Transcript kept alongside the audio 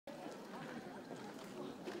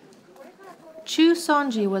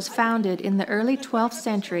Chuson-ji was founded in the early 12th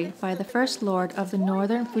century by the first lord of the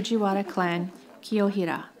northern Fujiwara clan,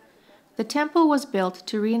 Kiyohira. The temple was built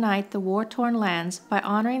to reunite the war-torn lands by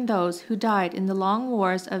honoring those who died in the long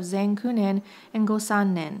wars of Zenkunen and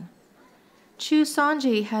Gosannen.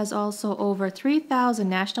 Chuson-ji has also over 3,000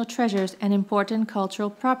 national treasures and important cultural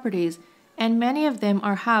properties, and many of them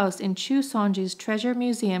are housed in Chuson-ji's treasure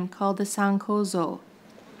museum called the Sankozo.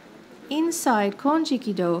 Inside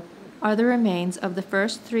Konjikido are the remains of the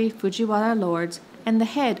first 3 Fujiwara lords and the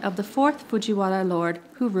head of the 4th Fujiwara lord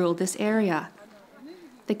who ruled this area.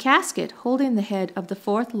 The casket holding the head of the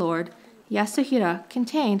 4th lord, Yasuhira,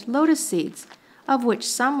 contained lotus seeds, of which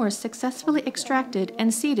some were successfully extracted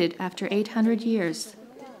and seeded after 800 years.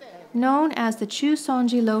 Known as the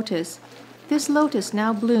Chuson-ji lotus, this lotus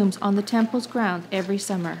now blooms on the temple's ground every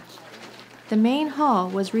summer. The main hall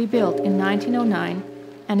was rebuilt in 1909,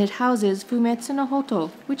 and it houses Fumetsu no Hoto,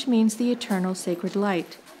 which means the eternal sacred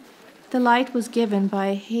light. The light was given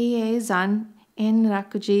by Heian in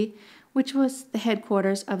Rakuji, which was the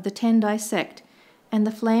headquarters of the Tendai sect, and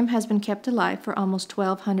the flame has been kept alive for almost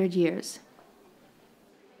 1,200 years.